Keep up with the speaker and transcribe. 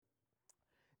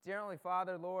Dear Heavenly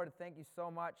Father, Lord, thank you so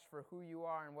much for who you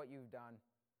are and what you've done.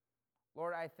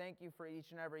 Lord, I thank you for each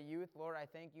and every youth. Lord, I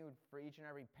thank you for each and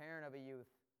every parent of a youth.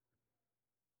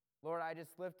 Lord, I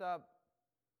just lift up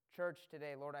church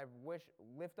today. Lord, I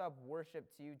lift up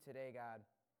worship to you today, God.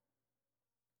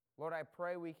 Lord, I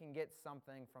pray we can get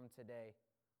something from today.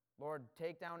 Lord,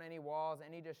 take down any walls,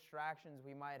 any distractions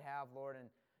we might have, Lord, and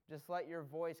just let your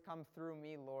voice come through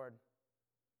me, Lord.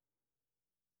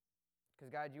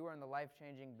 Because, God, you are in the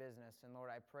life-changing business, and, Lord,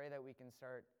 I pray that we can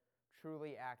start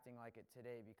truly acting like it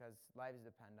today because lives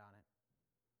depend on it.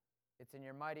 It's in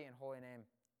your mighty and holy name,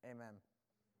 amen.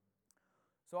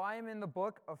 So I am in the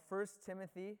book of 1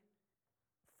 Timothy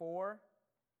 4,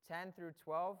 10 through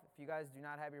 12. If you guys do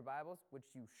not have your Bibles, which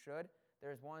you should,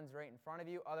 there's ones right in front of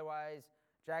you. Otherwise,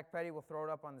 Jack Petty will throw it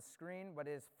up on the screen, but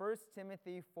it is 1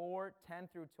 Timothy 4, 10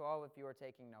 through 12 if you are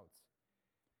taking notes.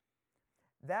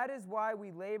 That is why we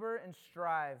labor and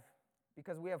strive,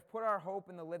 because we have put our hope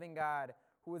in the living God,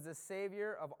 who is the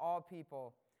Savior of all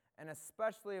people, and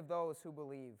especially of those who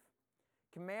believe.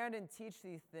 Command and teach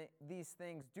these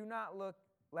things. Do not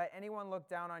let anyone look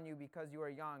down on you because you are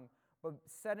young, but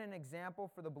set an example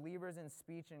for the believers in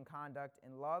speech and conduct,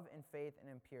 in love and faith and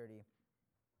in purity.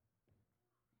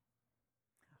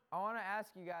 I want to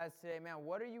ask you guys today, man,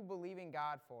 what are you believing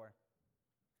God for?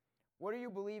 What are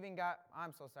you believing God?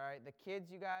 I'm so sorry. The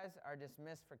kids, you guys, are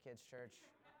dismissed for kids' church.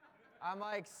 I'm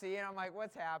like,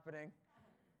 what's happening?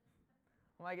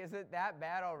 I'm like, is it that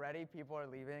bad already? People are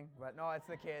leaving. But no, it's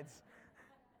the kids.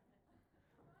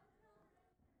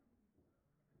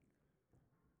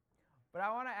 But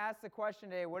I want to ask the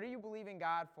question today, what are you believing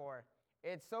God for?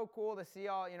 It's so cool to see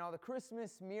all, the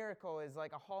Christmas Miracle is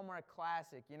like a Hallmark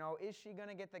classic. Is she going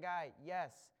to get the guy?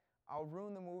 Yes. I'll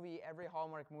ruin the movie, every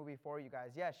Hallmark movie for you guys.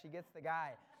 Yes, she gets the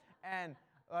guy,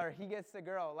 or he gets the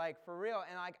girl, for real.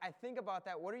 And I think about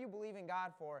that. What are you believing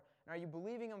God for? And are you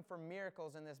believing Him for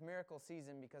miracles in this miracle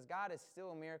season? Because God is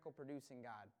still a miracle-producing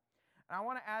God. And I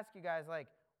want to ask you guys,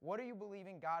 what are you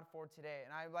believing God for today?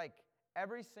 And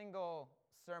every single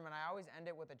sermon, I always end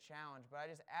it with a challenge, but I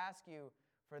just ask you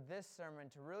for this sermon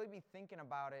to really be thinking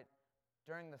about it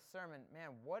during the sermon. Man,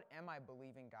 what am I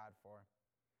believing God for?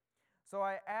 So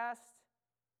I asked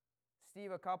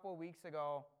Steve a couple weeks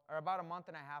ago, or about a month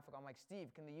and a half ago, I'm like, Steve,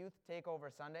 can the youth take over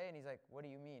Sunday? And he's like, what do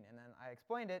you mean? And then I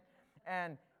explained it,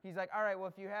 and he's like, all right, well,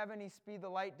 if you have any Speed the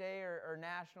Light Day or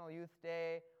National Youth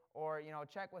Day, or,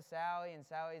 check with Sally, and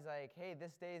Sally's like, hey,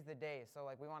 this day is the day. So,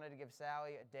 we wanted to give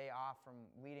Sally a day off from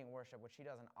leading worship, which she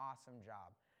does an awesome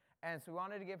job. And so we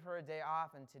wanted to give her a day off,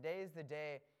 and today is the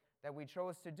day that we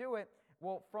chose to do it.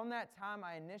 Well, from that time,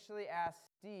 I initially asked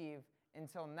Steve.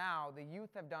 Until now, the youth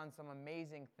have done some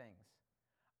amazing things.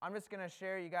 I'm just going to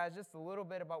share you guys just a little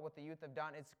bit about what the youth have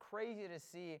done. It's crazy to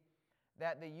see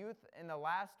that the youth in the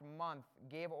last month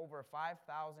gave over $5,000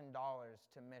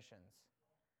 to missions.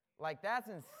 That's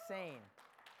insane.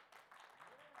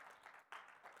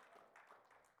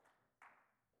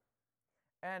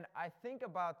 And I think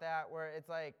about that where it's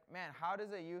man, how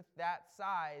does a youth that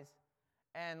size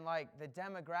and the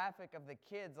demographic of the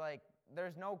kids,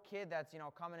 there's no kid that's,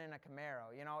 coming in a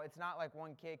Camaro. It's not like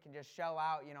one kid can just shell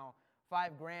out,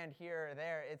 $5,000 here or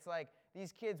there. It's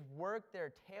these kids work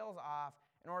their tails off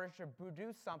in order to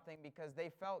produce something because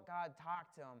they felt God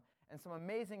talk to them, and some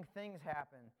amazing things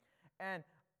happen. And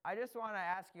I just want to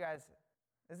ask you guys,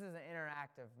 this is an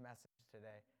interactive message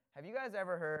today. Have you guys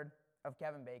ever heard of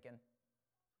Kevin Bacon?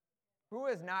 Who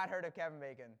has not heard of Kevin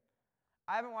Bacon?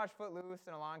 I haven't watched Footloose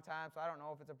in a long time, so I don't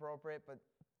know if it's appropriate, but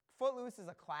Footloose is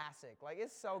a classic.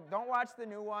 It's so, don't watch the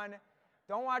new one.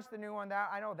 Don't watch the new one.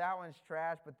 I know that one's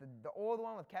trash, but the old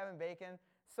one with Kevin Bacon,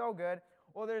 so good.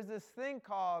 Well, there's this thing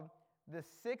called the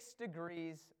 6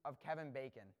 Degrees of Kevin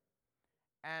Bacon.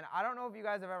 And I don't know if you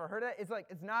guys have ever heard of it.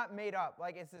 It's not made up.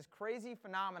 It's this crazy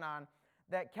phenomenon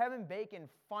that Kevin Bacon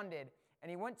funded, and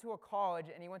he went to a college,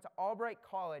 and he went to Albright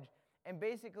College, and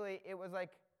basically it was like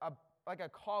a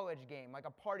college game, like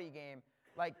a party game.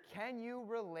 Can you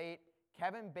relate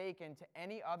Kevin Bacon to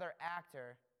any other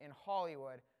actor in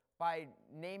Hollywood by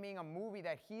naming a movie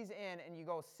that he's in, and you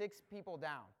go 6 people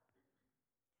down?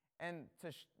 And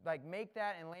to make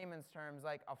that in layman's terms,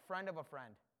 a friend of a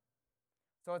friend.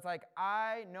 So it's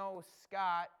I know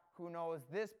Scott, who knows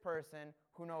this person,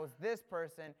 who knows this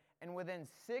person, and within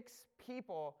 6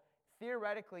 people,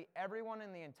 theoretically, everyone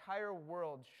in the entire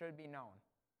world should be known.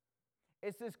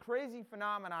 It's this crazy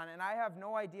phenomenon, and I have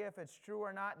no idea if it's true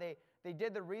or not. They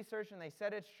did the research, and they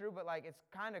said it's true, but it's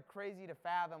kind of crazy to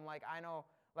fathom. I know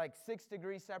 6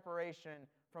 degrees separation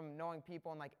from knowing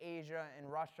people in Asia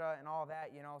and Russia and all that,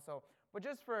 So, but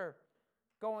just for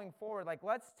going forward,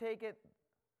 let's take it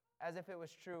as if it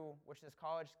was true, which this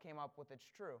college came up with, it's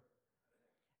true.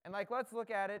 And like, let's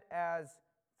look at it as,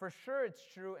 for sure it's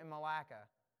true in Malacca.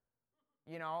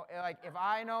 You know, like if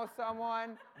I know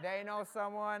someone, they know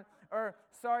someone, or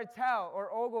Sartell,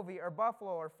 or Ogilvy, or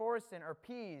Buffalo, or Forston, or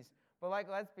Pease. But like,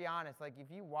 let's be honest, like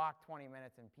if you walk 20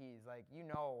 minutes in Pease, like you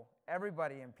know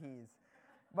everybody in Pease.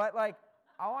 But like,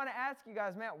 I want to ask you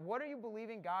guys, man, what are you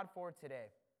believing God for today?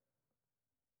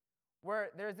 Where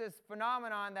there's this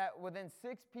phenomenon that within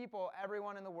 6 people,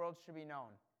 everyone in the world should be known.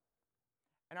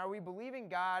 And are we believing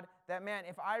God that, man,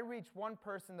 if I reach one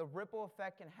person, the ripple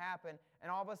effect can happen,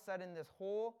 and all of a sudden this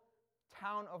whole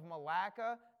town of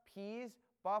Malacca, Pease,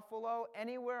 Buffalo,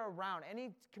 anywhere around,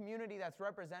 any community that's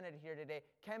represented here today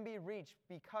can be reached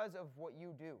because of what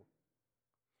you do?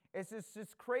 It's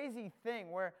this crazy thing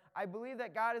where I believe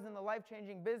that God is in the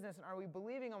life-changing business, and are we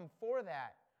believing Him for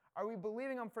that? Are we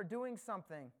believing Him for doing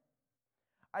something?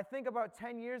 I think about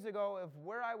 10 years ago of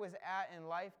where I was at in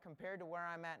life compared to where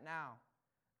I'm at now.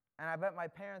 And I bet my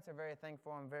parents are very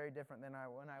thankful I'm very different than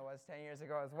when I was 10 years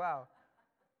ago as well.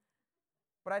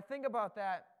 But I think about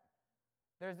that.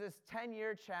 There's this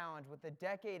 10-year challenge with the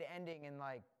decade ending in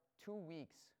like 2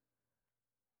 weeks.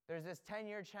 There's this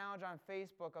 10-year challenge on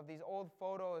Facebook of these old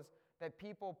photos that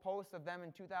people post of them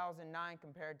in 2009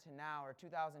 compared to now, or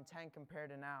 2010 compared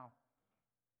to now.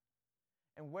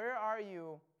 And where are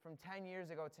you from 10 years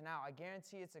ago to now? I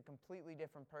guarantee it's a completely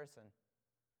different person.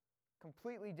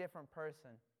 Completely different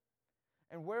person.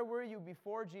 And where were you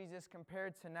before Jesus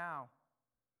compared to now?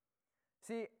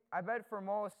 See, I bet for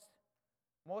most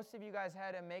of you guys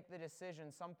had to make the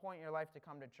decision some point in your life to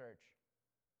come to church.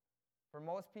 For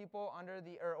most people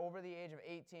over the age of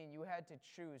 18, you had to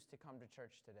choose to come to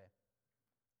church today.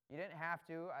 You didn't have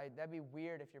to. That'd be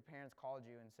weird if your parents called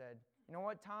you and said, you know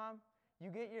what, Tom? You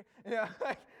get your,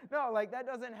 no, that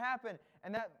doesn't happen.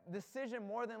 And that decision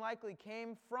more than likely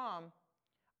came from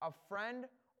a friend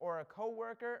or a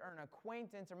coworker or an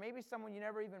acquaintance or maybe someone you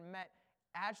never even met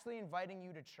actually inviting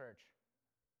you to church.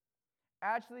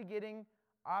 Actually getting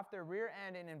off their rear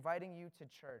end and inviting you to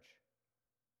church.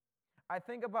 I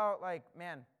think about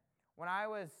when I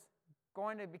was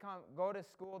going to go to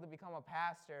school to become a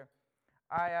pastor,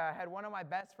 I had one of my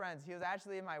best friends. He was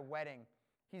actually in my wedding.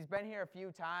 He's been here a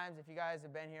few times. If you guys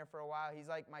have been here for a while, he's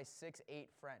like my 6'8"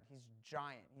 friend. He's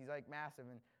giant. He's like massive.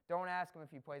 And don't ask him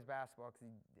if he plays basketball because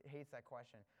he hates that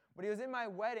question. But he was in my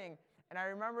wedding, and I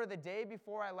remember the day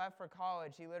before I left for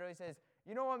college, he literally says,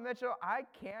 you know what, Mitchell, I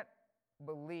can't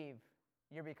believe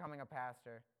you're becoming a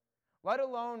pastor, let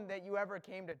alone that you ever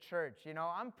came to church.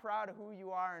 I'm proud of who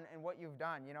you are and what you've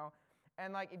done,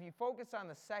 And if you focus on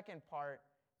the second part,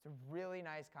 it's a really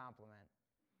nice compliment.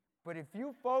 But if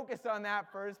you focus on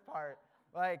that first part,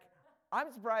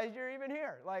 I'm surprised you're even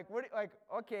here.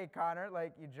 Okay, Connor,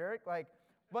 you jerk.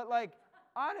 But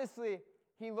honestly,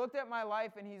 he looked at my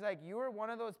life and he's like, you were one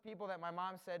of those people that my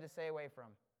mom said to stay away from.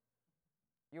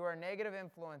 You are a negative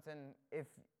influence, and if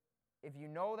you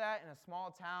know that in a small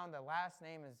town, the last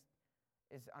name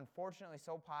is unfortunately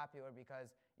so popular because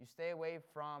you stay away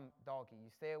from Dahlke, you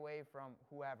stay away from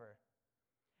whoever.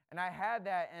 And I had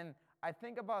that, and I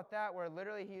think about that where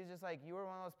literally he was just like, you were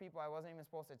one of those people I wasn't even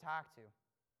supposed to talk to.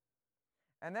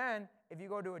 And then, if you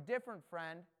go to a different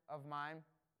friend of mine,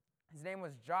 his name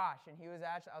was Josh, and I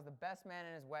was the best man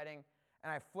in his wedding,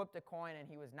 and I flipped a coin, and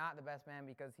he was not the best man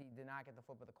because he did not get the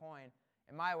flip of the coin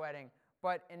in my wedding.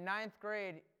 But in 9th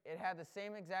grade, it had the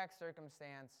same exact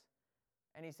circumstance,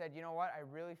 and he said, you know what, I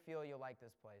really feel you'll like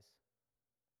this place.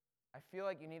 I feel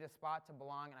like you need a spot to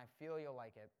belong, and I feel you'll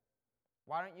like it.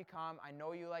 Why don't you come? I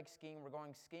know you like skiing. We're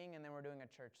going skiing, and then we're doing a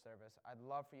church service. I'd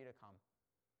love for you to come.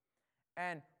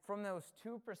 And from those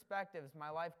two perspectives, my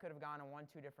life could have gone in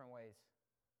 2 different ways.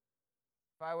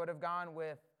 If I would have gone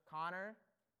with Connor,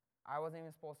 I wasn't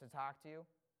even supposed to talk to you.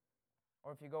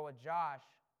 Or if you go with Josh,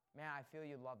 man, I feel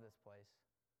you love this place.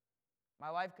 My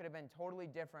life could have been totally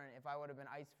different if I would have been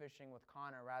ice fishing with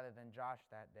Connor rather than Josh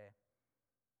that day.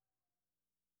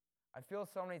 I feel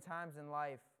so many times in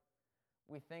life,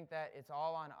 we think that it's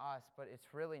all on us, but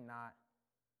it's really not.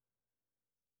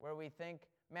 Where we think,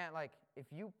 man, if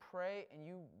you pray and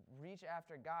you reach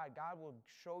after God, God will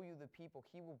show you the people.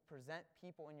 He will present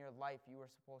people in your life you are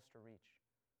supposed to reach.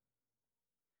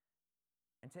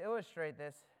 And to illustrate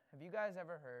this, have you guys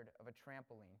ever heard of a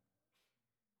trampoline?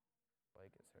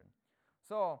 Blake has heard.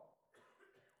 So,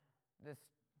 this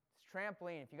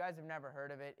trampoline, if you guys have never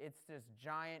heard of it, it's this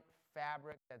giant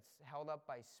fabric that's held up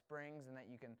by springs and that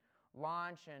you can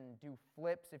launch and do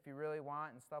flips if you really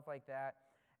want and stuff like that.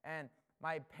 And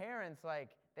my parents,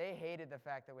 they hated the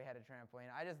fact that we had a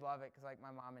trampoline. I just love it because,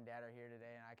 my mom and dad are here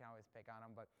today and I can always pick on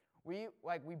them. But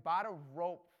we bought a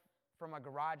rope from a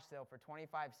garage sale for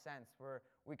 25 cents where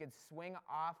we could swing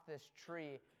off this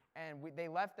tree, and they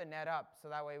left the net up so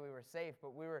that way we were safe,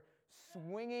 but we were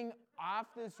swinging off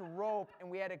this rope, and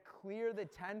we had to clear the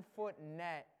 10-foot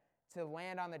net to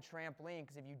land on the trampoline,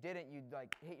 because if you didn't, you'd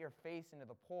like hit your face into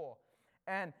the pole.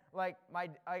 And like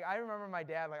I remember my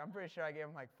dad, like I'm pretty sure I gave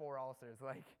him like 4 ulcers,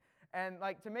 and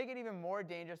like to make it even more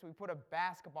dangerous, we put a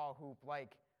basketball hoop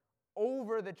like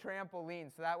over the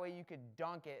trampoline so that way you could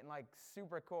dunk it, and like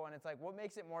super cool. And it's like, what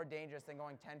makes it more dangerous than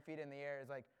going 10 feet in the air is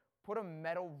like put a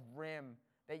metal rim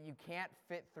that you can't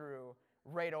fit through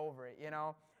right over it, you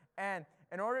know? And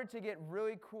in order to get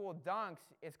really cool dunks,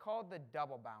 it's called the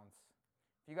double bounce.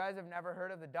 If you guys have never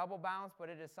heard of the double bounce, but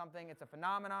it is something, it's a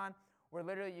phenomenon where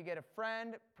literally you get a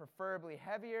friend, preferably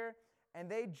heavier, and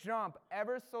they jump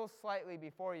ever so slightly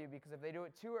before you, because if they do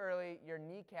it too early, your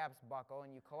kneecaps buckle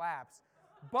and you collapse.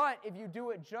 But if you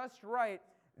do it just right,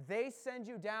 they send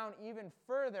you down even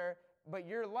further, but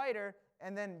you're lighter,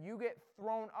 and then you get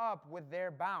thrown up with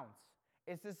their bounce.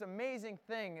 It's this amazing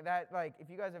thing that, like, if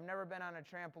you guys have never been on a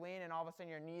trampoline and all of a sudden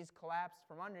your knees collapse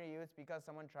from under you, it's because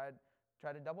someone tried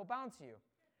to double bounce you.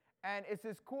 And it's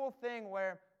this cool thing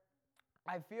where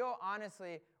I feel,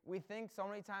 honestly, we think so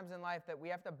many times in life that we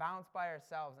have to bounce by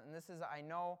ourselves. And this is, I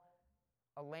know,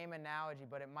 a lame analogy,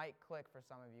 but it might click for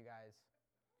some of you guys.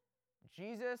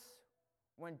 Jesus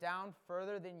went down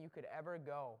further than you could ever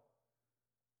go.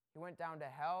 He went down to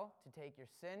hell to take your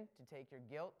sin, to take your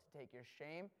guilt, to take your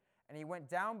shame. And he went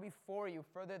down before you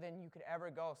further than you could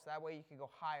ever go, so that way you could go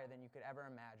higher than you could ever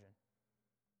imagine.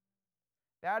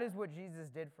 That is what Jesus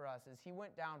did for us, is he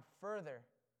went down further.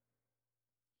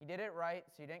 He did it right,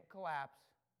 so he didn't collapse,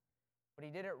 but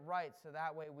he did it right so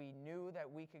that way we knew that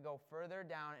we could go further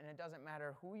down, and it doesn't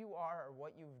matter who you are or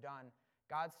what you've done,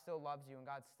 God still loves you and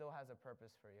God still has a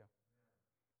purpose for you.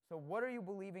 So what are you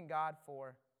believing God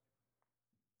for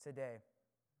today?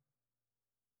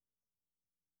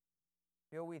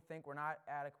 Feel we think we're not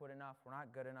adequate enough, we're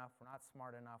not good enough, we're not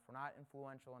smart enough, we're not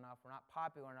influential enough, we're not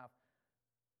popular enough.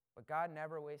 But God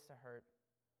never wastes a hurt.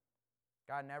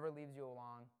 God never leaves you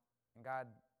alone, and God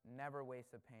never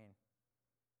wastes a pain.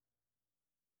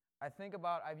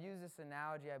 I've used this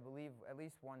analogy, I believe, at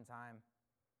least one time,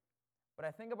 but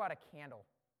I think about a candle.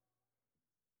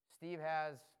 Steve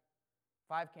has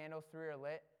 5 candles, 3 are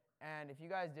lit, and if you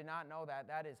guys did not know that,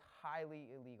 that is highly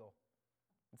illegal.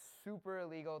 It's super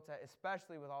illegal,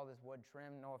 especially with all this wood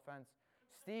trim, no offense,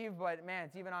 Steve, but man,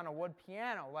 it's even on a wood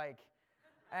piano,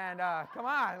 and come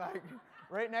on,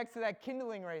 right next to that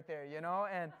kindling right there, you know?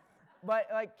 But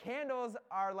candles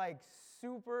are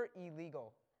super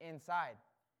illegal inside.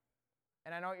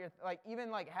 And I know you're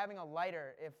even having a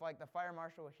lighter, if the fire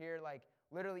marshal were here,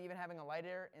 literally even having a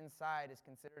lighter inside is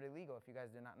considered illegal, if you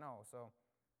guys did not know. So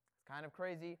it's kind of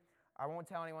crazy. I won't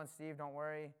tell anyone, Steve, don't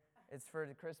worry. It's for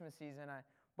the Christmas season.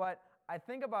 But I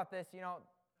think about this,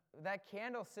 that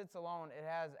candle sits alone.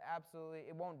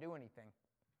 It won't do anything.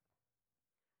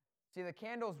 See, the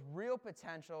candle's real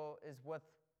potential is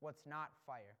what's not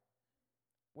fire.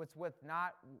 What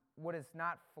is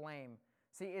not flame.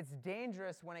 See, it's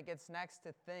dangerous when it gets next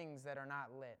to things that are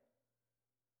not lit.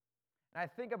 And I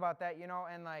think about that,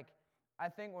 and I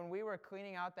think when we were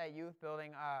cleaning out that youth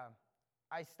building,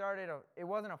 it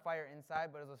wasn't a fire inside,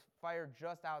 but it was a fire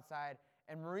just outside.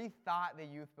 And Marie thought the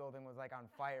youth building was on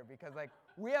fire because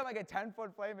we had a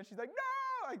 10-foot flame, and she's like,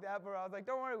 no, like that. But I was like,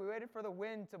 don't worry, we waited for the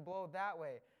wind to blow that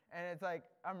way. And it's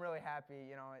I'm really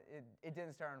happy, it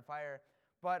didn't start on fire.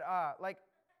 But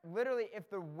literally, if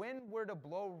the wind were to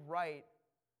blow right,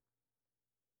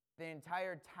 the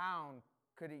entire town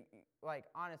could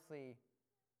honestly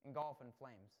engulf in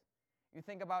flames. You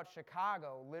think about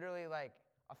Chicago, literally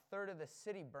a third of the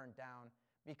city burnt down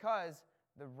because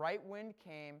the right wind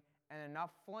came and enough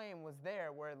flame was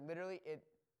there where literally it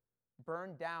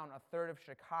burned down a third of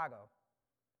Chicago.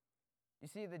 You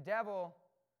see, the devil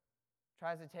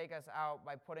tries to take us out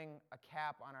by putting a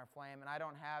cap on our flame, and I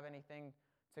don't have anything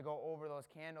to go over those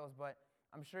candles, but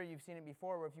I'm sure you've seen it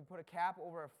before where if you put a cap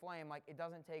over a flame, it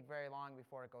doesn't take very long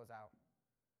before it goes out.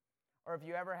 Or if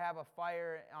you ever have a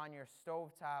fire on your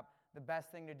stovetop, the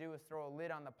best thing to do is throw a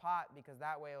lid on the pot because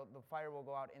that way the fire will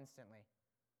go out instantly.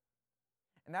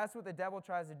 And that's what the devil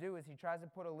tries to do, is he tries to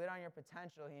put a lid on your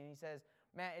potential, and he says,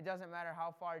 man, it doesn't matter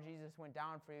how far Jesus went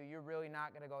down for you, you're really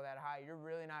not going to go that high. You're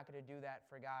really not going to do that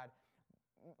for God.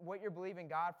 What you're believing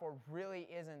God for really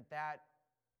isn't that.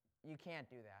 You can't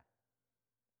do that.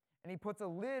 And he puts a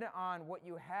lid on what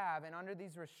you have, and under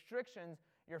these restrictions,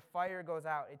 your fire goes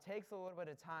out. It takes a little bit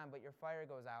of time, but your fire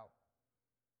goes out.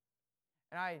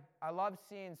 And I love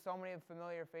seeing so many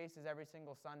familiar faces every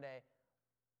single Sunday.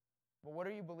 But what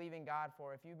are you believing God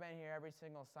for? If you've been here every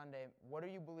single Sunday, what are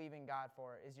you believing God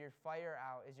for? Is your fire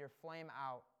out? Is your flame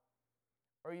out?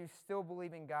 Or are you still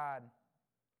believing God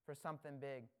for something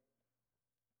big?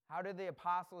 How did the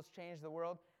apostles change the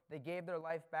world? They gave their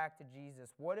life back to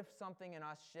Jesus. What if something in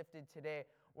us shifted today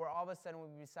where all of a sudden we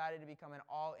decided to become an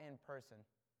all-in person?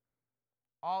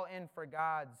 All in for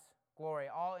God's glory.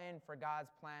 All in for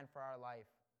God's plan for our life.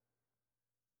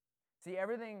 See,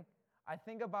 everything, I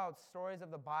think about stories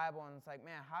of the Bible, and it's like,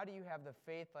 man, how do you have the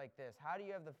faith like this? How do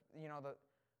you have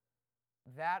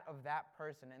that of that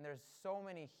person? And there's so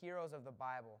many heroes of the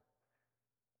Bible.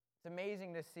 It's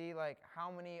amazing to see like how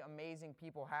many amazing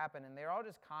people happen, and they're all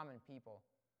just common people.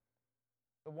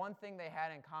 The one thing they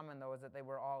had in common, though, is that they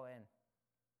were all in.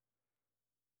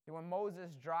 See, when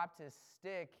Moses dropped his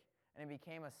stick and it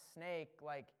became a snake,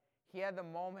 like he had the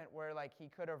moment where like he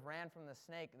could have ran from the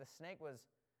snake. The snake was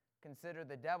considered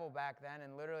the devil back then,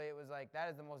 and literally it was like, that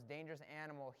is the most dangerous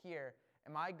animal here.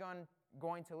 Am I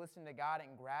going to listen to God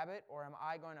and grab it, or am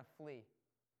I going to flee?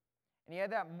 And he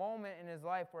had that moment in his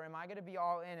life where, am I going to be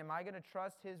all in? Am I going to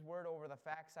trust his word over the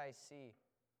facts I see?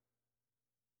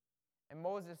 And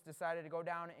Moses decided to go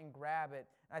down and grab it.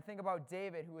 And I think about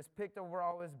David, who was picked over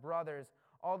all his brothers.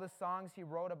 All the songs he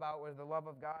wrote about was the love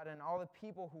of God, and all the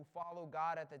people who followed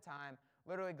God at the time.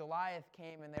 Literally, Goliath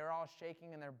came, and they were all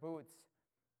shaking in their boots.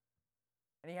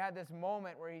 And he had this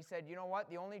moment where he said, you know what?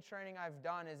 The only training I've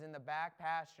done is in the back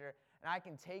pasture, and I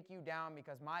can take you down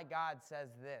because my God says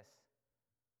this.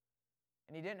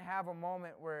 And he didn't have a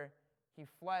moment where he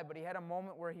fled, but he had a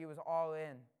moment where he was all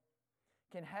in.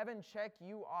 Can heaven check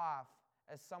you off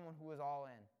as someone who is all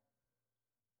in?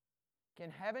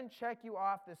 Can heaven check you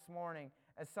off this morning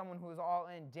as someone who is all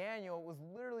in? Daniel was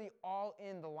literally all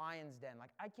in the lion's den.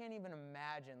 Like, I can't even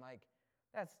imagine. Like,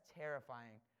 that's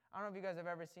terrifying. I don't know if you guys have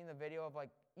ever seen the video of, like,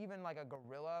 even like a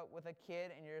gorilla with a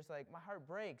kid, and you're just like, my heart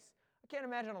breaks. I can't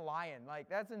imagine a lion. Like,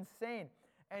 that's insane.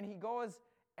 And he goes,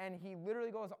 and he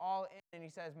literally goes all in, and he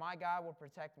says, my God will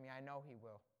protect me. I know he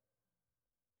will.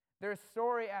 There's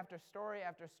story after story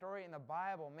after story in the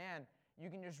Bible. Man, you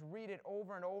can just read it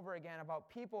over and over again about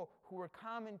people who were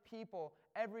common people,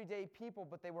 everyday people,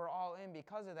 but they were all in.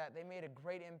 Because of that, they made a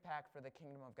great impact for the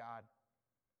kingdom of God.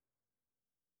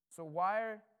 So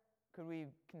why could we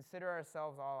consider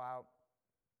ourselves all out?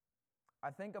 I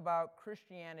think about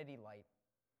Christianity Light.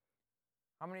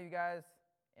 How many of you guys,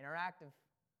 interactive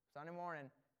Sunday morning,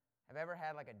 have ever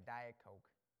had like a Diet Coke?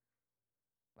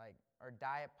 Like, or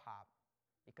Diet Pop?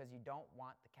 Because you don't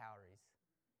want the calories,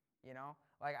 you know?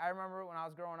 Like, I remember when I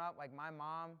was growing up, like, my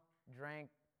mom drank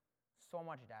so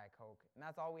much Diet Coke, and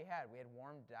that's all we had. We had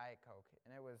warm Diet Coke,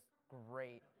 and it was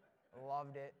great.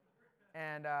 Loved it.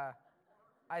 And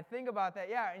I think about that,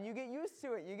 yeah, and you get used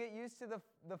to it. You get used to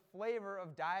the flavor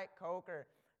of Diet Coke or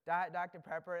Diet Dr.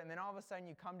 Pepper, and then all of a sudden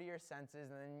you come to your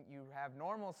senses, and then you have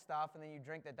normal stuff, and then you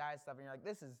drink the diet stuff, and you're like,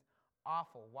 this is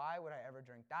awful. Why would I ever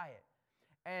drink diet?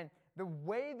 And the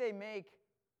way they make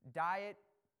diet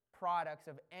products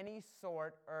of any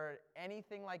sort or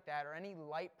anything like that or any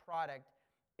light product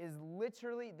is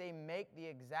literally they make the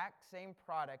exact same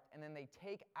product and then they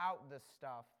take out the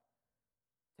stuff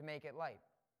to make it light.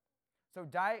 So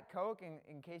Diet Coke,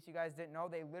 in case you guys didn't know,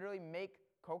 they literally make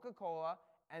Coca-Cola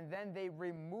and then they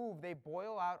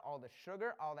boil out all the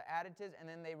sugar, all the additives, and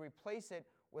then they replace it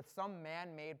with some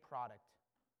man-made product.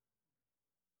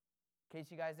 In case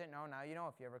you guys didn't know, now you know.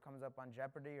 If you ever comes up on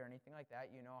Jeopardy or anything like that,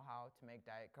 you know how to make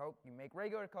Diet Coke. You make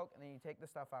regular Coke, and then you take the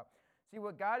stuff out. See,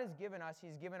 what God has given us,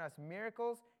 He's given us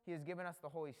miracles. He has given us the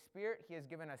Holy Spirit. He has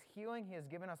given us healing. He has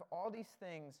given us all these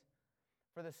things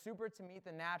for the super to meet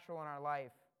the natural in our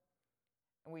life.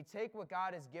 And we take what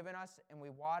God has given us, and we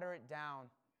water it down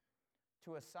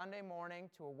to a Sunday morning,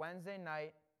 to a Wednesday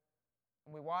night,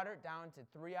 and we water it down to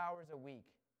 3 hours a week.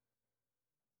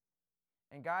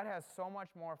 And God has so much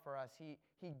more for us. He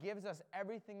gives us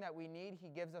everything that we need. He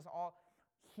gives us all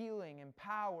healing and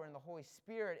power and the Holy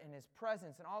Spirit and His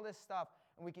presence and all this stuff.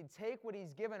 And we can take what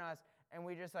He's given us and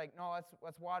we just like, no,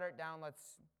 let's water it down.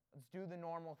 Let's do the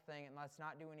normal thing and let's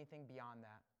not do anything beyond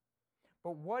that.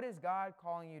 But what is God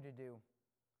calling you to do?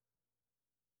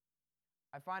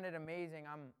 I find it amazing.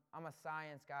 I'm a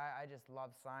science guy. I just love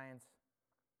science.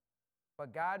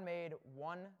 But God made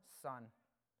one sun,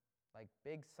 like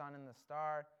big sun in the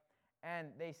star. And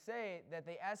they say that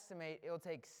they estimate it'll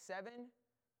take 7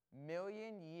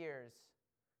 million years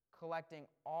collecting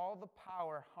all the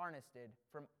power harnessed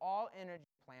from all energy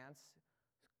plants,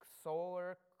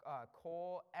 solar,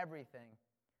 coal, everything,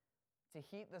 to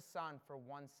heat the sun for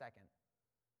 1 second.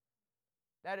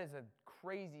 That is a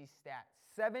crazy stat.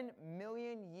 7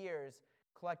 million years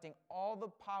collecting all the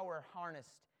power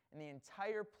harnessed in the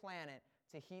entire planet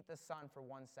to heat the sun for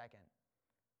 1 second.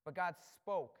 But God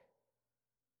spoke,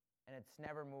 and it's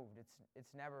never moved.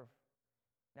 It's never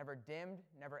dimmed,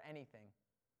 never anything.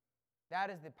 That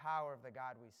is the power of the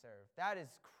God we serve. That is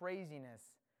craziness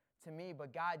to me,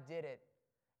 but God did it.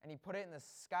 And he put it in the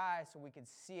sky so we could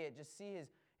see it, just see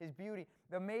his beauty.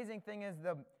 The amazing thing is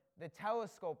the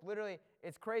telescope, literally,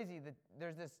 it's crazy.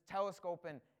 There's this telescope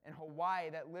in Hawaii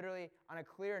that literally, on a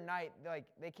clear night, like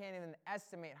they can't even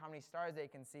estimate how many stars they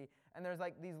can see. And there's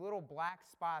like these little black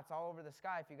spots all over the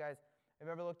sky. If you guys have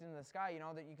ever looked into the sky, you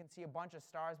know that you can see a bunch of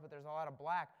stars, but there's a lot of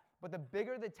black. But the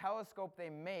bigger the telescope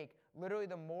they make, literally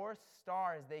the more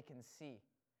stars they can see.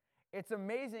 It's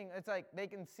amazing. It's like they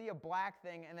can see a black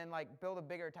thing and then like build a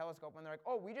bigger telescope and they're like,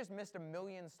 oh, we just missed 1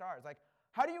 million stars. Like,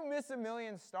 how do you miss 1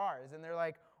 million stars? And they're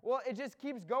like, well, it just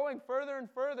keeps going further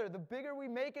and further. The bigger we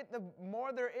make it, the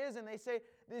more there is. And they say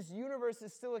this universe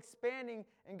is still expanding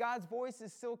and God's voice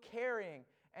is still carrying.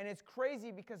 And it's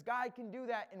crazy because God can do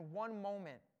that in one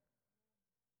moment.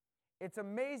 It's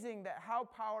amazing that how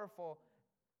powerful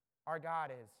our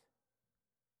God is.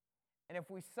 And if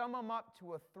we sum them up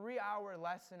to a 3-hour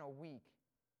lesson a week,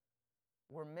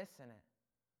 we're missing it.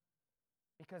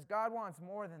 Because God wants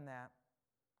more than that.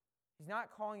 He's not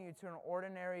calling you to an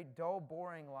ordinary, dull,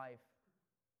 boring life.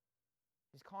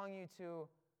 He's calling you to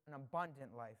an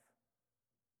abundant life.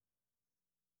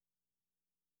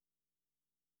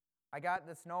 I got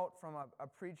this note from a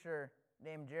preacher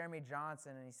named Jeremy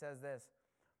Johnson, and he says this.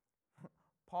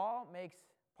 Paul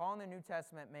in the New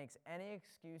Testament makes any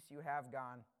excuse you have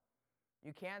gone.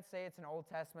 You can't say it's an Old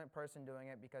Testament person doing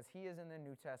it because he is in the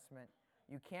New Testament.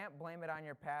 You can't blame it on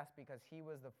your past because he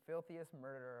was the filthiest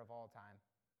murderer of all time.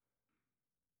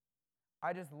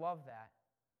 I just love that.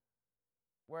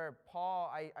 Where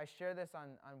Paul, I share this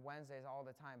on Wednesdays all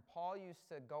the time. Paul used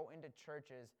to go into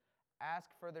churches, ask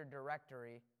for their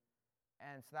directory,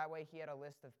 and so that way he had a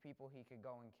list of people he could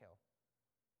go and kill.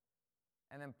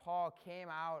 And then Paul came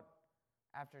out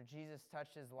after Jesus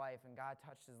touched his life and God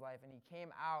touched his life, and he came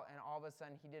out and all of a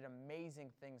sudden he did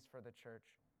amazing things for the church.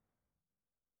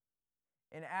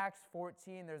 In Acts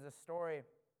 14, there's a story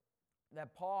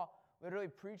that Paul literally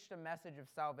preached a message of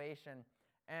salvation,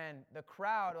 and the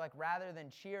crowd, like rather than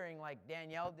cheering like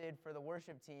Danielle did for the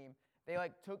worship team, they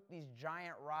like took these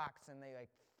giant rocks and they like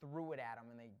threw it at him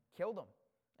and they killed him.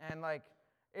 And like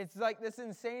it's like this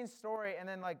insane story, and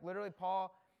then like literally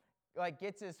Paul like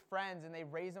gets his friends and they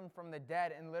raise him from the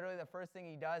dead, and literally the first thing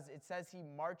he does, it says he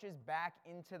marches back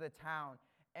into the town,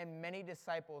 and many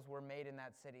disciples were made in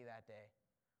that city that day.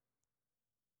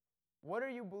 What are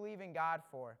you believing God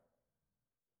for?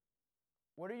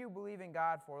 What are you believing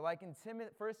God for? Like in 1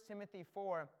 Timothy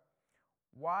 4,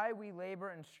 why we labor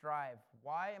and strive.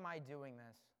 Why am I doing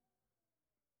this?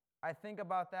 I think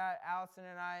about that. Allison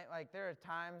and I, like there are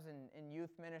times in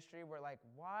youth ministry where like,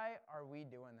 why are we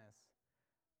doing this?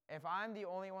 If I'm the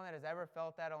only one that has ever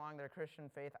felt that along their Christian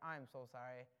faith, I'm so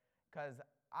sorry. Because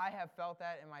I have felt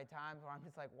that in my times where I'm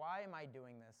just like, why am I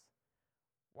doing this?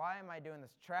 Why am I doing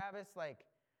this? Travis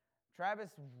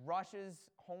rushes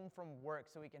home from work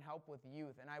so he can help with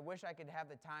youth. And I wish I could have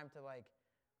the time to like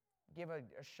give a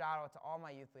shout out to all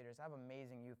my youth leaders. I have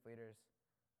amazing youth leaders.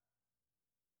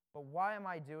 But why am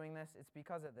I doing this? It's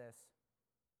because of this.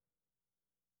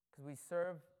 Because we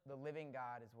serve the living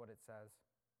God is what it says.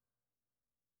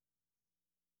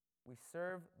 We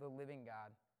serve the living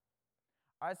God.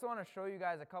 I just want to show you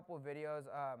guys a couple of videos.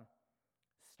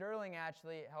 Sterling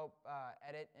actually helped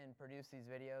edit and produce these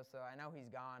videos, so I know he's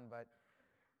gone, but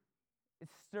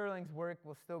it's Sterling's work.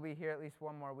 Will still be here at least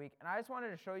one more week. And I just wanted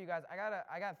to show you guys, I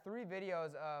got 3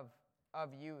 videos of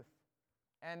youth.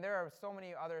 And there are so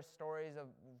many other stories of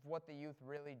what the youth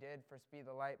really did for Speed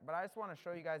the Light. But I just want to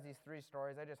show you guys these 3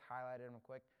 stories. I just highlighted them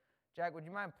quick. Jack, would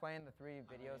you mind playing the 3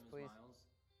 videos, please? My name is Miles.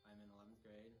 I'm in 11th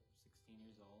grade, 16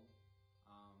 years old.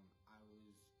 I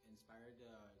was inspired to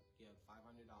give $500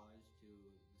 to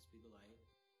the Speed the Light.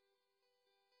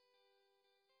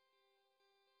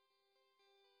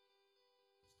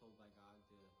 I was told by God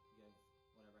to give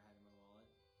whatever I had in my wallet,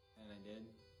 and I did.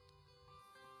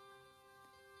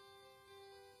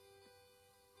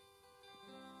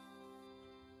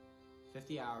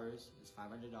 $50 hours is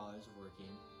 $500 of working.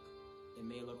 It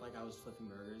may look like I was flipping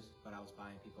burgers, but I was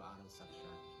buying people out of the sex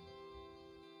trafficking.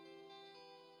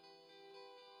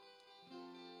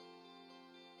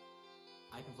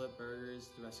 I can flip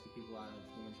burgers to rescue people out of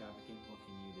human trafficking. What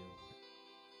can you do?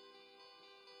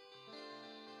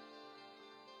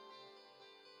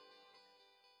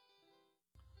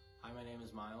 Hi, my name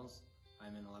is Miles.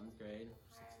 I'm in 11th grade.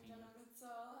 Hi, I'm Pastor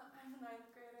Mitchal. I'm a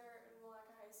 9th grader in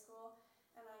Malacca High School,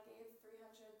 and I gave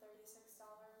 $336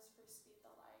 for Speed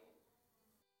the Light.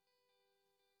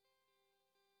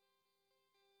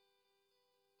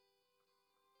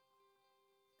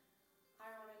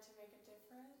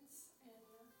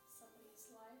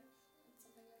 life and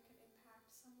something that could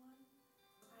impact someone.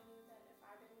 I knew that if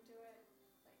I didn't do it,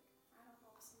 I don't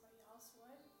know if somebody else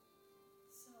would.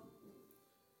 So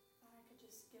that I could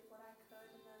just give what I could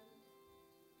and then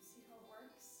see how it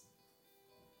works.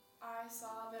 I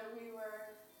saw that we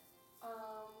were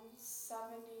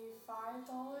 $75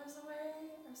 away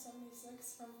or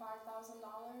 76 from $5,000,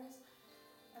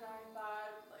 and I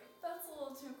thought that's a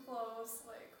little too close.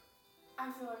 I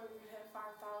feel like we could hit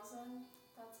 5,000.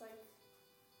 That's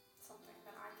something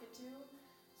that I could do.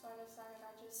 So I decided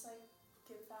I'd just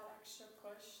give that extra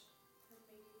push, and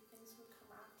maybe things would come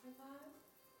after that.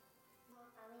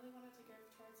 I really wanted to give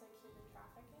towards human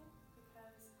trafficking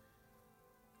because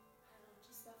I don't know,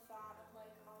 just the thought of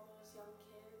all those young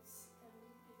kids and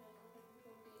even older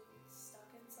people being stuck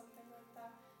in something like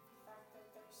that, the fact that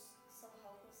they're so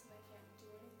helpless and they can't do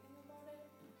anything about it,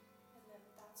 and that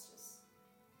that's just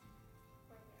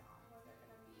where they are, where they're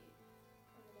gonna be,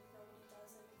 and then if nobody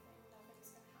does anything,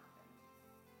 nothing's gonna happen.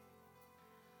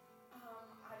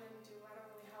 I don't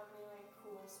really have any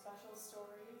cool special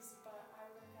stories, but I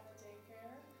work at a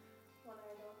daycare when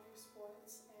I don't do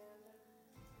sports and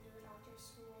do it after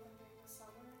school and during the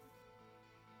summer.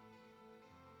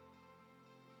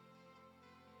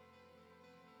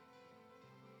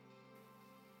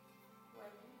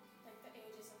 When the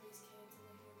ages of these kids and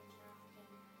the human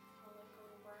trafficking, I'll go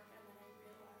to work and then I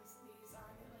realize these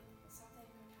are something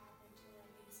could happen to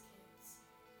these kids.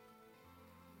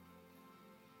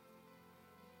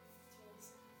 It's really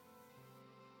sad.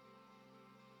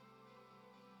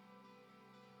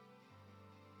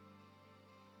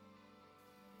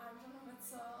 I'm Pastor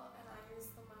Mitchal, and I use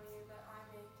the money that I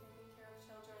make taking care of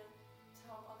children to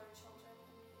help other children in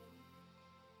need.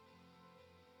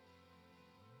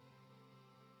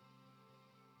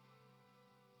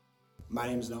 My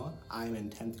name is Noah. I'm in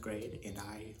 10th grade, and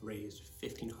I raised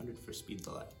 $1,500 for Speed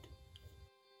the Light.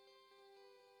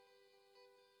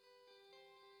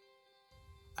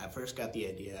 I first got the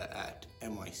idea at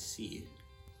NYC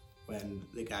when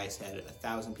the guy said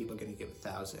 1,000 people are going to give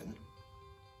 1,000.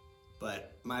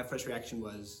 But my first reaction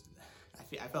was,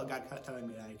 I felt God telling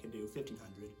me that I could do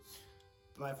 1,500.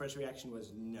 But my first reaction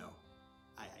was, no,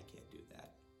 I can't do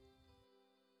that.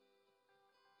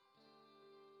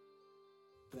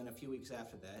 But then a few weeks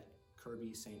after that,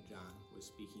 Kirby St. John was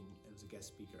speaking as a guest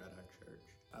speaker at our church.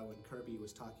 When Kirby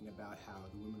was talking about how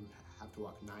the women would have to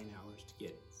walk 9 hours to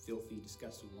get filthy,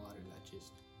 disgusting water,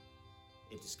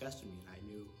 it disgusted me, and I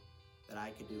knew that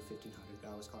I could do 1,500.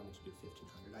 God was calling me to do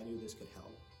 1,500. I knew this could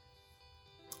help.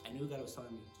 I knew God was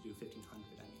telling me to do 1,500.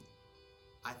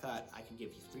 I thought I could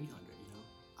give you 300,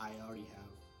 I already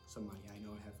have some money. I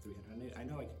know I have 300. I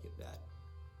know I could give that.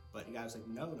 But God was like,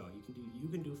 no, you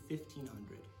can do 1,500.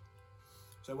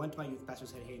 So I went to my youth pastor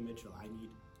and said, hey, Mitchell, I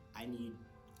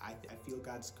feel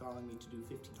God's calling me to do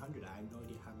 1,500. I have no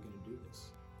idea how I'm going to do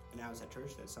this. And I was at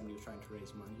church that somebody was trying to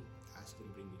raise money, asked if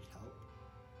anybody needed help.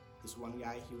 This one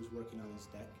guy, he was working on his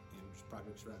deck and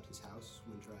projects around his house,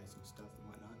 winterizing stuff and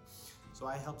whatnot. So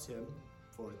I helped him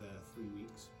for the 3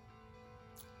 weeks.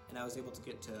 And I was able to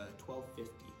get to $1,250.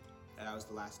 That was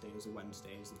the last day. It was a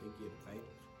Wednesday. It was a big give, right?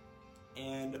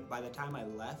 And by the time I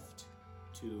left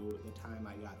to the time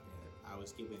I got there, I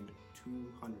was given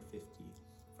 $250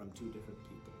 from 2 different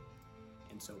people.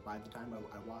 And so by the time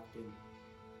I walked in,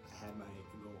 I had my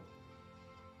goal.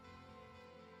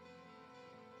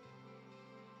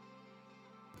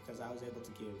 Because I was able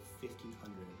to give $1,500,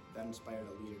 that inspired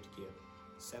a leader to give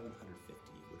 $750,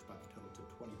 which brought the total to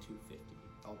 $2,250.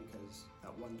 All because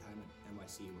that one time at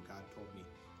NYC where God told me,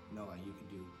 Noah, you can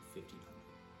do 1,500.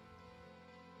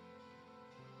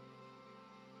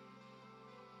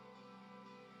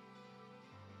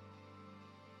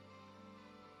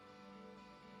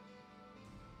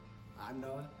 I'm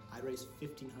Noah. I raised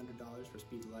 $1,500 for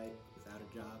Speed the Light without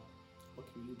a job. What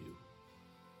can you do?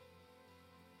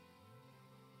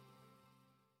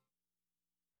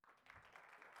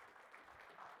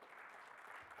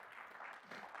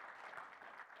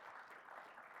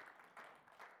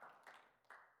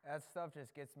 That stuff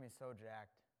just gets me so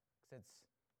jacked. 'Cause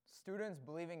it's students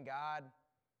believing God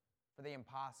for the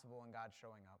impossible and God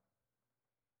showing up.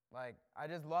 I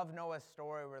just love Noah's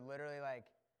story where literally,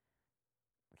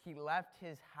 he left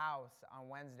his house on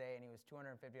Wednesday and he was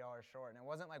 $250 short. And it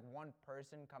wasn't one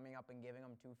person coming up and giving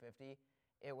him $250.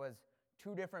 It was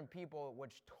 2 different people,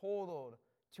 which totaled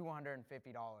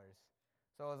 $250.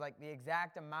 So it was the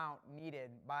exact amount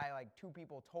needed by 2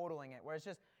 people totaling it. Where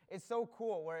it's so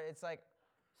cool, where it's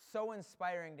so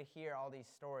inspiring to hear all these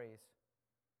stories.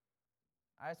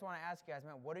 I just want to ask you guys,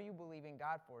 man, what are you believing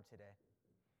God for today?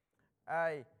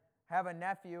 I have a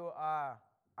nephew. I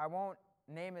won't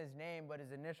name his name, but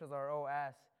his initials are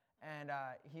OS. And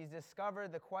he's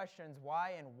discovered the questions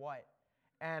why and what.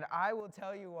 And I will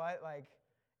tell you what, like,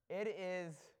 it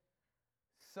is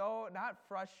so, not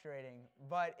frustrating,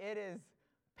 but it is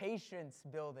patience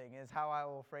building is how I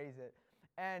will phrase it.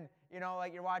 And, you know,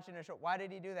 like you're watching a show, why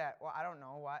did he do that? Well, I don't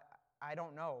know. Why? I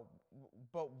don't know.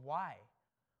 But why?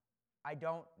 I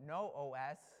don't know,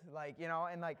 OS. Like, you know,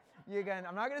 and like, you can,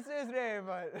 I'm not going to say his name,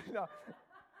 but, no.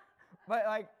 But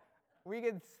like, we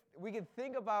could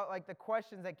think about like the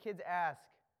questions that kids ask,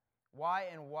 why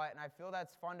and what, and I feel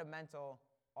that's fundamental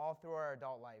all through our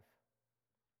adult life.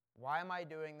 Why am I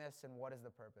doing this and what is the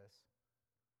purpose?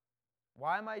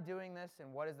 Why am I doing this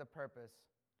and what is the purpose?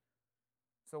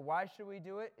 So why should we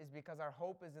do it? Is because our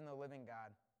hope is in the living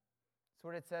God. That's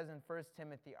what it says in 1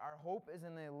 Timothy. Our hope is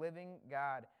in the living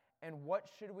God. And what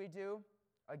should we do?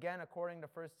 Again, according to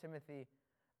 1 Timothy,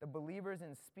 the believers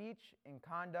in speech, in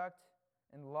conduct,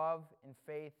 in love, in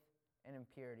faith, and in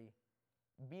purity.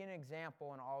 Be an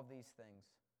example in all of these things.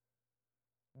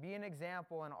 Be an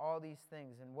example in all these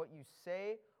things. In what you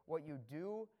say, what you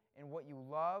do, in what you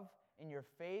love, in your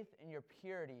faith, in your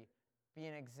purity. Be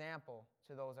an example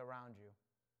to those around you.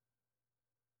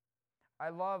 I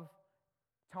love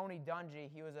Tony Dungy.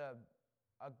 He was a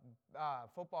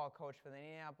football coach for the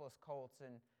Indianapolis Colts,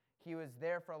 and he was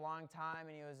there for a long time,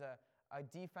 and he was a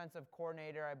defensive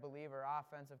coordinator, I believe, or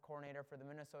offensive coordinator for the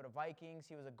Minnesota Vikings.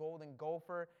 He was a Golden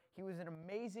Gopher. He was an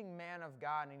amazing man of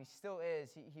God, and he still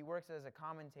is. He works as a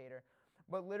commentator.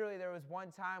 But literally there was one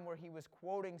time where he was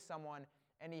quoting someone,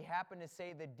 and he happened to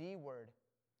say the D word.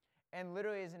 And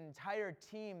literally his entire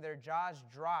team, their jaws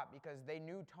dropped because they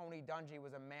knew Tony Dungy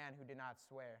was a man who did not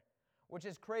swear, which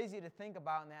is crazy to think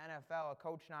about in the NFL, a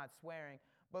coach not swearing.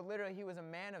 But literally he was a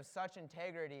man of such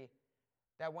integrity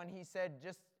that when he said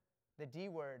just the D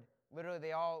word, literally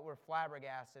they all were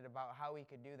flabbergasted about how he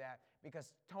could do that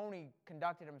because Tony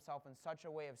conducted himself in such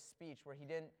a way of speech where he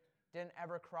didn't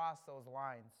ever cross those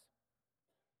lines.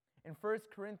 In 1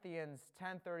 Corinthians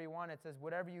 10:31, it says,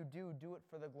 whatever you do, do it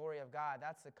for the glory of God.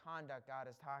 That's the conduct God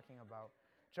is talking about.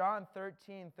 John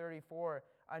 13:34,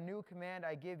 a new command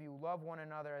I give you, love one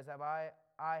another as I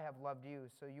have loved you,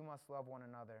 so you must love one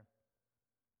another.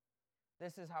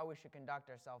 This is how we should conduct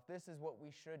ourselves. This is what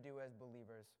we should do as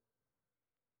believers.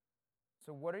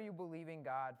 So what are you believing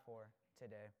God for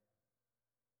today?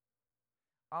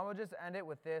 I will just end it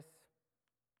with this,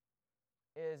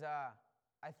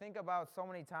 I think about so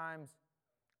many times,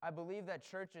 I believe that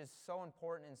church is so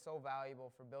important and so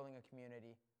valuable for building a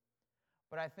community.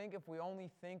 But I think if we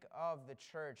only think of the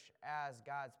church as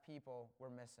God's people, we're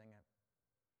missing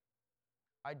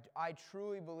it. I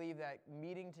truly believe that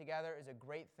meeting together is a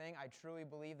great thing. I truly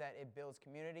believe that it builds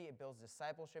community, it builds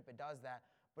discipleship, it does that.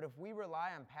 But if we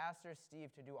rely on Pastor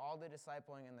Steve to do all the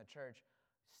discipling in the church,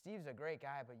 Steve's a great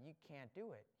guy, but you can't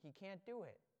do it. He can't do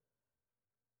it.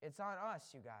 It's on us,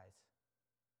 you guys.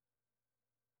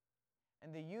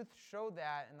 And the youth showed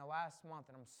that in the last month,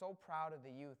 and I'm so proud of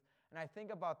the youth. And I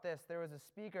think about this. There was a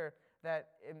speaker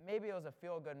that, maybe it was a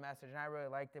feel-good message, and I really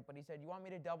liked it, but he said, you want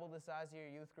me to double the size of your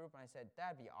youth group? And I said,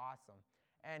 that'd be awesome.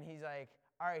 And he's like,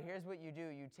 all right, here's what you do.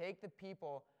 You take the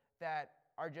people that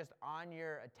are just on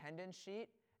your attendance sheet,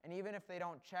 and even if they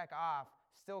don't check off,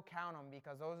 still count them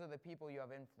because those are the people you have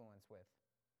influence with.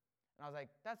 And I was like,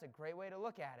 that's a great way to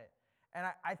look at it. And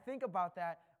I think about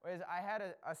that, whereas I had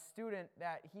a student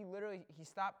that he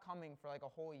stopped coming for like a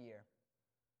whole year.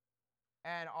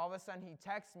 And all of a sudden he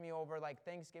texts me over like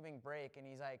Thanksgiving break, and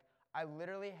he's like, I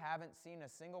literally haven't seen a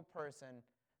single person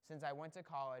since I went to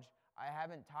college. I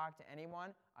haven't talked to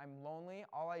anyone. I'm lonely.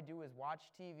 All I do is watch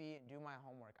TV and do my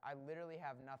homework. I literally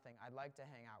have nothing. I'd like to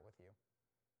hang out with you.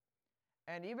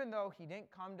 And even though he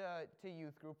didn't come to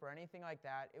youth group or anything like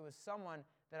that, it was someone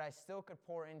that I still could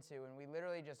pour into, and we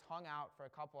literally just hung out for a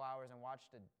couple hours and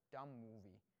watched a dumb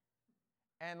movie.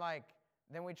 And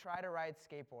then we tried to ride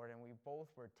skateboard, and we both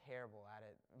were terrible at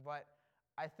it. But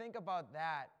I think about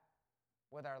that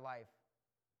with our life,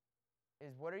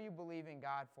 is what are you believing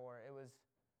God for? It was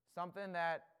something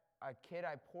that a kid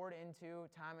I poured into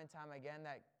time and time again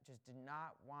that just did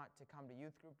not want to come to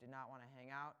youth group, did not want to hang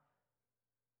out.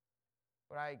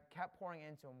 But I kept pouring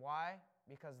into him. Why?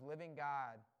 Because the living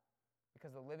God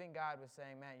was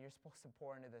saying, man, you're supposed to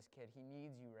pour into this kid. He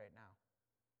needs you right now.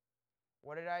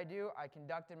 What did I do? I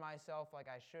conducted myself like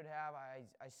I should have. I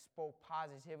spoke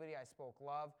positivity. I spoke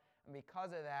love. And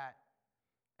because of that,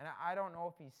 and I don't know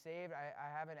if he's saved.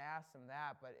 I haven't asked him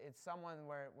that. But it's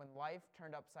someone where when life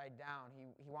turned upside down,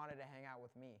 he wanted to hang out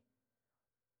with me.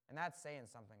 And that's saying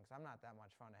something because I'm not that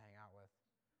much fun to hang out with.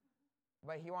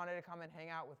 But he wanted to come and hang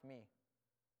out with me.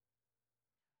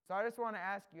 So I just want to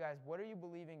ask you guys, what are you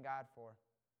believing God for?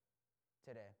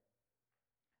 today.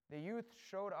 The youth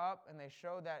showed up, and they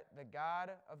showed that the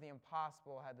God of the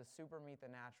impossible had the super meet the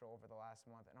natural over the last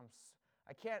month, and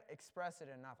I can't express it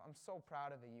enough. I'm so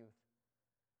proud of the youth.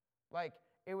 Like,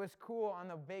 it was cool on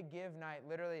the big give night.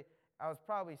 Literally, I was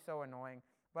probably so annoying,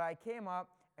 but I came up,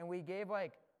 and we gave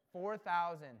like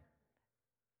 4,000,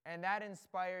 and that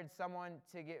inspired someone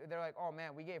to get, they're like, oh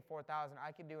man, we gave 4,000.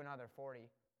 I could do another 40.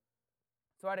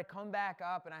 So I had to come back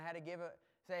up, and I had to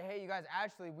say, hey, you guys,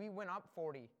 actually, we went up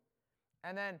 40.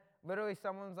 And then literally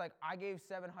someone's like, I gave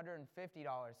 $750.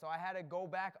 So I had to go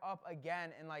back up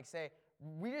again and like say,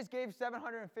 we just gave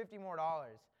 $750 more.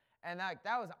 And that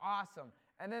was awesome.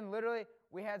 And then literally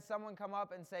we had someone come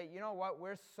up and say, you know what,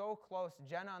 we're so close.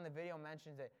 Jenna on the video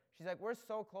mentions it. She's like, we're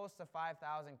so close to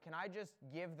 5,000. Can I just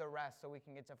give the rest so we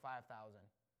can get to 5,000?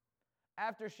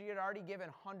 After she had already given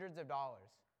hundreds of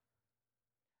dollars.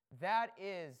 That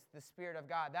is the Spirit of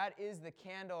God. That is the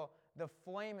candle, the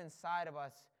flame inside of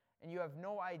us. And you have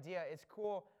no idea. It's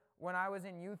cool. When I was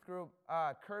in youth group,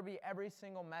 Kirby, every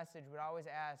single message would always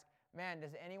ask, man,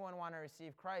 does anyone want to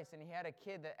receive Christ? And he had a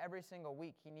kid that every single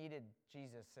week he needed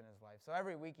Jesus in his life. So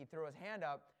every week he threw his hand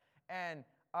up. And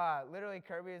literally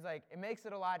Kirby is like, it makes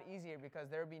it a lot easier because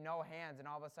there would be no hands. And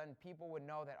all of a sudden people would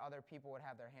know that other people would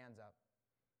have their hands up.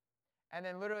 And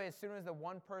then literally as soon as the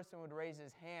one person would raise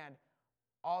his hand,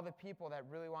 all the people that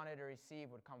really wanted to receive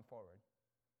would come forward.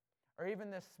 Or even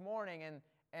this morning,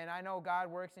 and I know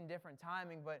God works in different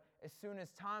timing, but as soon as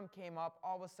Tom came up,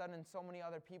 all of a sudden so many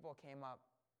other people came up.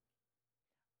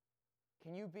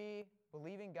 Can you be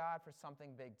believing God for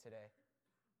something big today?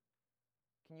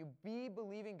 Can you be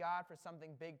believing God for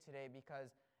something big today?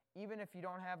 Because even if you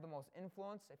don't have the most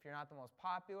influence, if you're not the most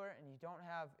popular, and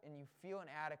you feel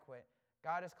inadequate,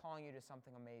 God is calling you to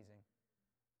something amazing.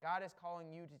 God is calling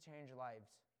you to change lives.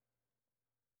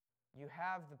 You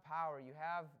have the power. You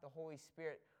have the Holy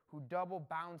Spirit who double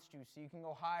bounced you so you can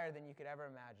go higher than you could ever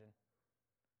imagine.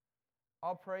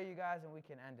 I'll pray, you guys, and we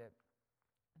can end it.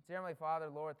 Dear Heavenly Father,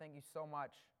 Lord, thank you so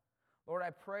much. Lord, I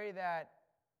pray that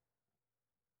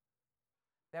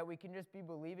we can just be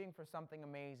believing for something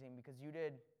amazing because you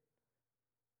did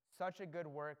such a good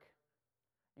work.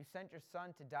 You sent your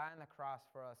Son to die on the cross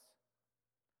for us.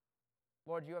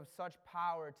 Lord, you have such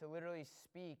power to literally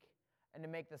speak and to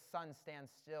make the sun stand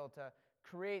still, to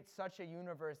create such a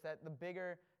universe that the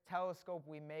bigger telescope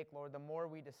we make, Lord, the more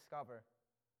we discover.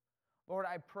 Lord,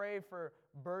 I pray for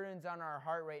burdens on our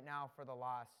heart right now for the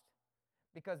lost,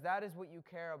 because that is what you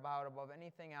care about above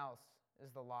anything else,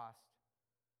 is the lost.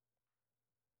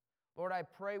 Lord, I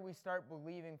pray we start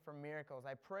believing for miracles.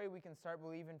 I pray we can start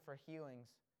believing for healings,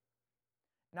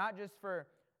 not just for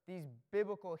these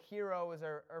biblical heroes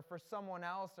or for someone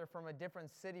else or from a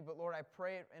different city, but Lord, I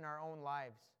pray it in our own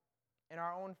lives, in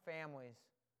our own families.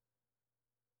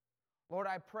 Lord,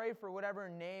 I pray for whatever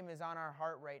name is on our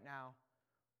heart right now.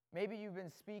 Maybe you've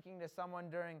been speaking to someone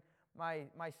during my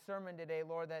sermon today,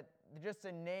 Lord, that just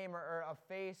a name or a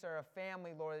face or a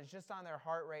family, Lord, is just on their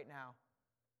heart right now.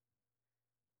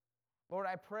 Lord,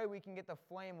 I pray we can get the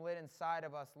flame lit inside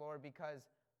of us, Lord, because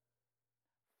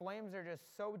flames are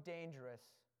just so dangerous.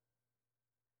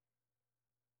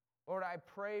 Lord, I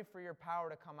pray for your power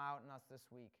to come out in us this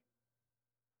week.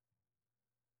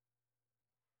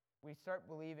 We start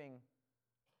believing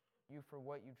you for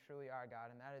what you truly are,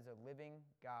 God, and that is a living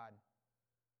God.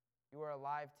 You are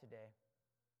alive today.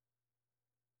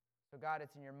 So, God,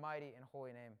 it's in your mighty and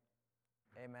holy name.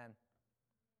 Amen.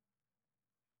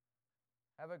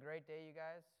 Have a great day, you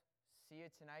guys. See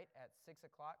you tonight at 6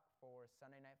 o'clock for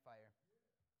Sunday Night Fire.